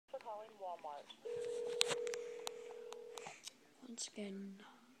Once again.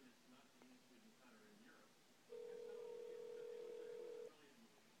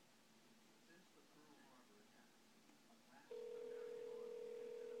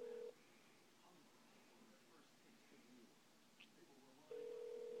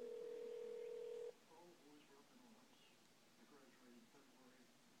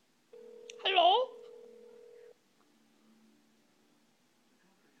 Hello?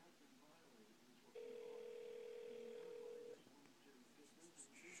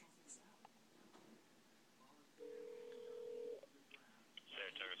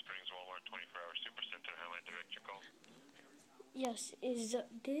 Saratoga Springs Walmart 24-hour Supercenter. How may I direct your call? Yes, is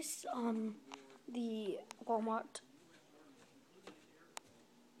this the Walmart?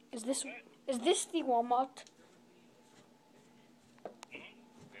 Is this the Walmart? In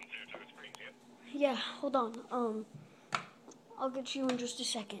Saratoga Springs, yep. Yeah, hold on. I'll get you in just a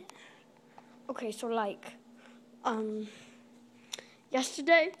second. Okay, so like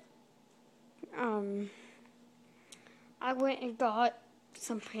yesterday, I went and got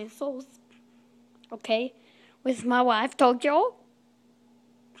some pencils, okay, with my wife, Tokyo.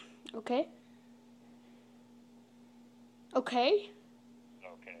 Okay. Okay.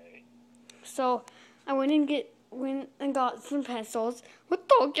 Okay. So I went and got some pencils with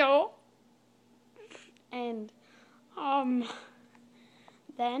Tokyo. And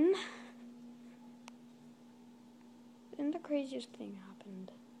then the craziest thing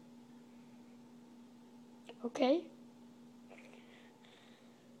happened. Okay.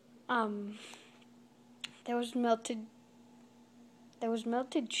 There was melted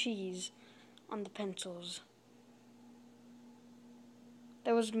cheese on the pencils.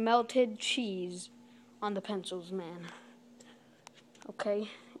 There was melted cheese on the pencils, man. Okay?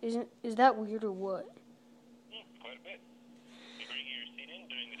 Is that weird or what? Quite a bit. You bring your receipt in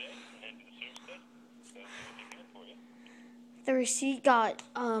during the day and head to the service desk. They'll see what they can do for you. The receipt got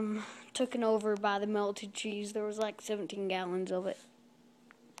taken over by the melted cheese. There was like 17 gallons of it.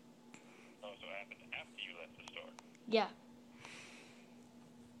 Oh, so it happened after you left the store. Yeah.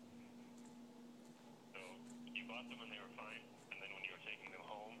 So you bought them when they were fine, and then when you were taking them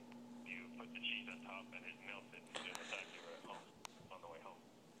home, you put the cheese on top and it melted during the time you were at home, on the way home.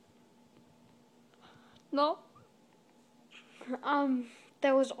 No.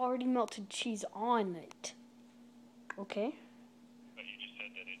 There was already melted cheese on it. Okay. But you just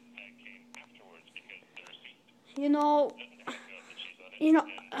said that it came afterwards because the receipt You know, doesn't have melted cheese on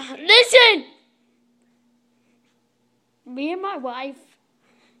it. listen! Me and my wife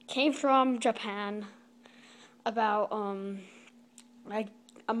came from Japan about, like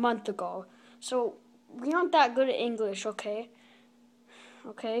a month ago. So, we aren't that good at English, okay?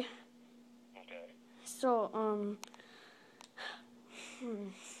 Okay? Okay. So,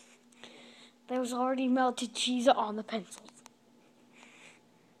 there was already melted cheese on the pencils.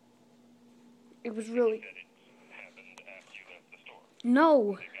 It was really... That it happened after you left the store.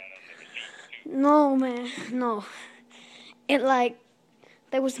 No. They got on the receipt too. No, man. No.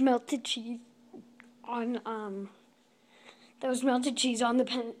 There was melted cheese on, there was melted cheese on the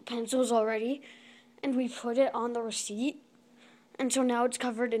pencils already, and we put it on the receipt, and so now it's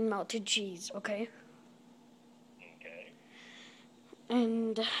covered in melted cheese, okay? Okay.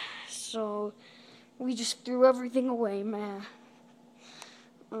 And so we just threw everything away, man.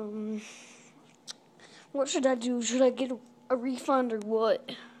 What should I do? Should I get a refund or what,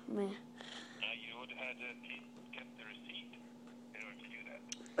 man? You would have had to get the receipt in order to do that.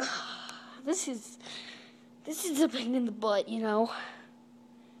 This is a pain in the butt, you know?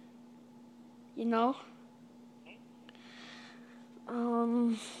 You know?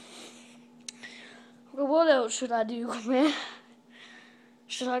 Well, what else should I do, man?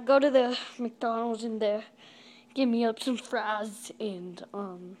 Should I go to the McDonald's in there, give me up some fries, and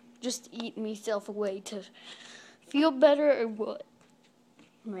just eat myself away to feel better, or what?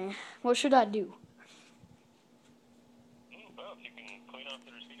 Man, what should I do? Well, if you can clean off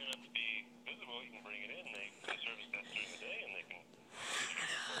the receipt enough to be visible, you can bring it in. They can service that during the day, and they can retrieve it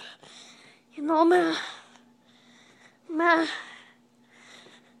for you. You know, man,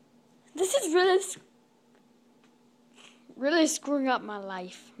 this is really screwing up my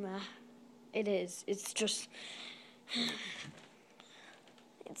life, man. It is. It's just,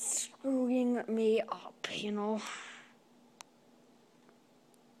 it's screwing me up, you know?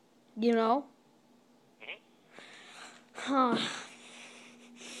 You know? Huh.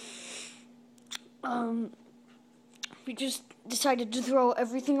 We just decided to throw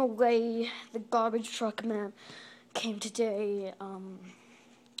everything away. The garbage truck man came today.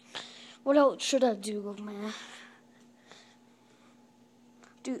 What else should I do, man?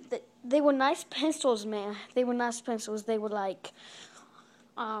 Dude, they were nice pencils, man. They were nice pencils. They were like,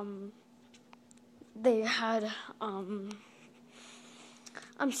 they had, I'm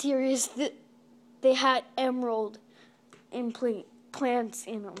serious. They had emerald plants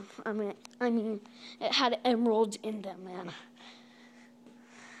in them. I mean, it had emeralds in them, man.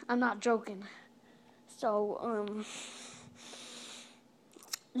 I'm not joking. So,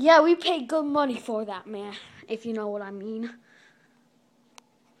 yeah, we paid good money for that, man. If you know what I mean. Like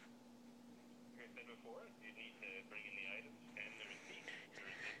I said before, you need to bring in the items and the receipt to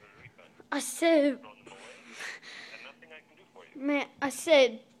receive a refund. I said, Throw them away, and nothing I can do for you. man, I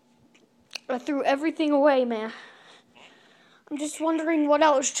threw everything away, man. I'm just wondering what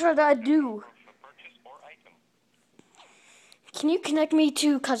else should I do? Proof of purchase or item. Can you connect me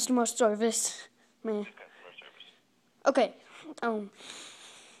to customer service, man? Customer service. Okay.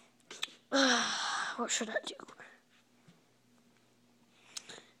 What should I do?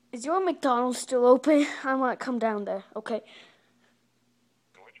 Is your McDonald's still open? I might come down there. Okay.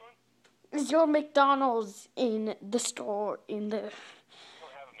 Which one? Is your McDonald's in the store in the? We don't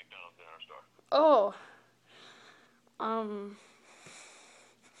have a McDonald's in our store. Oh.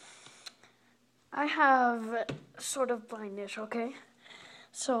 I have sort of blindness, okay?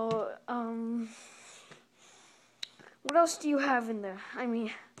 So, what else do you have in there? I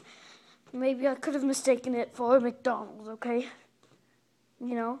mean, maybe I could have mistaken it for a McDonald's, okay?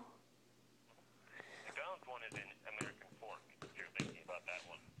 You know? McDonald's one is in American Fork, if you're thinking about that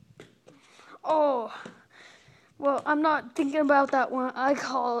one. Oh. Well, I'm not thinking about that one.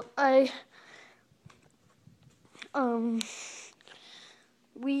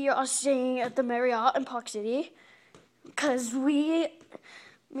 We are staying at the Marriott in Park City because me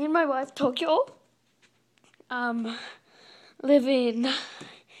and my wife, Tokyo, live in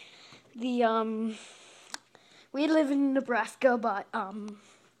we live in Nebraska,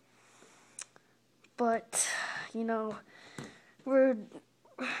 but, you know,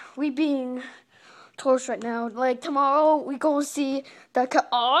 we being tourists right now. Like, tomorrow, we gonna see the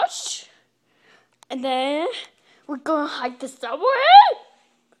Arch, and then we're gonna hike the subway.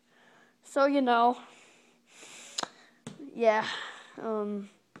 So, you know, yeah, and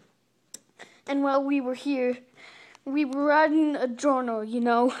while we were here, we were writing a journal,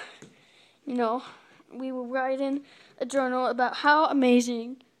 we were writing a journal about how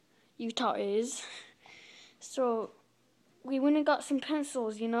amazing Utah is. So, we went and got some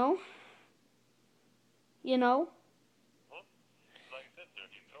pencils, Like I said, sir,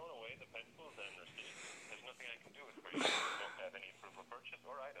 if you throw away the pencils and receipts, there's nothing I can do with for you. You don't have any proof of purchase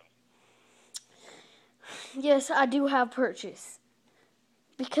or items. Yes, I do have purchase.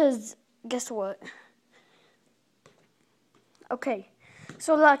 Because, guess what? Okay,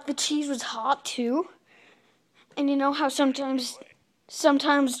 so like the cheese was hot too. And you know how sometimes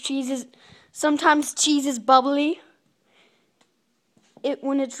cheese is bubbly?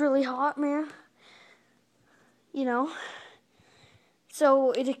 When it's really hot, man.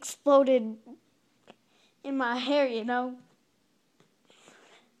 So it exploded in my hair,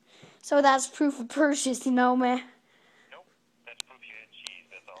 So that's proof of purchase, man. Nope, that's proof you had cheese.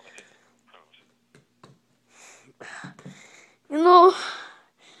 That's all it proves.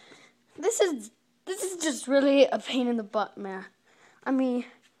 This is just really a pain in the butt, man. I mean,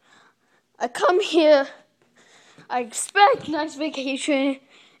 I come here, I expect nice vacation,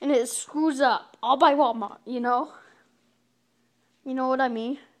 and it screws up all by Walmart, You know what I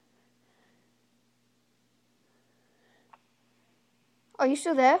mean? Are you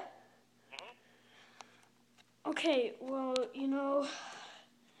still there? Okay, well,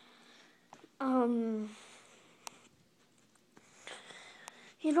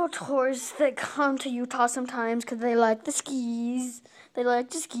 tourists that come to Utah sometimes because they like the skis, they like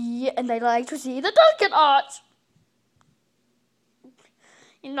to ski, and they like to see the Duncan Arch.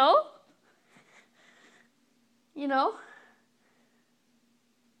 You know? So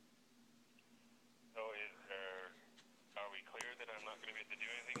are we clear that I'm not going to be able to do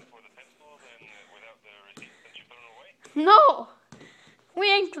anything for the pencils and without the receipts that you've thrown away? No!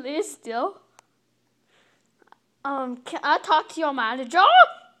 We ain't clear still. Can I talk to your manager? I am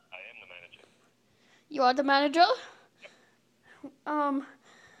the manager. You are the manager?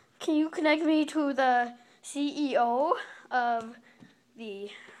 Can you connect me to the CEO of the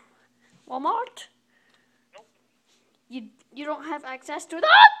Walmart? Nope. You don't have access to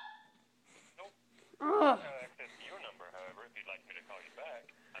that? Nope. Ugh. I have access to your number, however, if you'd like me to call you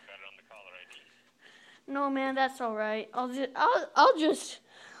back. I've got it on the caller ID. No, man, that's all right. I'll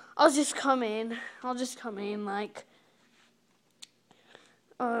just come in. I'll just come in like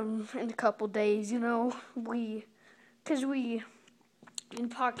in a couple days, because we in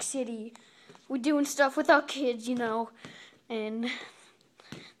Park City. We're doing stuff with our kids, you know, and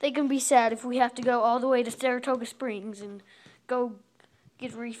they can be sad if we have to go all the way to Saratoga Springs and go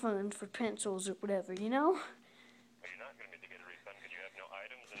get refunds for pencils or whatever, you know? Well, you're not going to be able to get a refund because you have no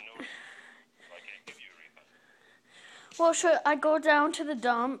items and no. So I can't give you a refund. Well, should I go down to the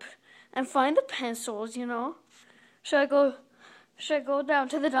dump and find the pencils, you know? Should I go down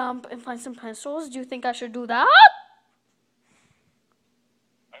to the dump and find some pencils? Do you think I should do that?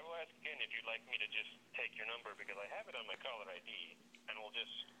 I will ask again if you'd like me to just take your number because I have it on my caller ID, and we'll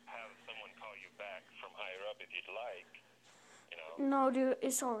just have someone call you back from higher up if you'd like. You know. No, dude,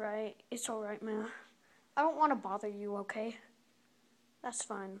 it's alright. It's alright, man. I don't want to bother you, okay? That's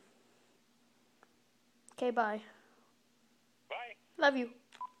fine. Okay, bye. Bye. Love you.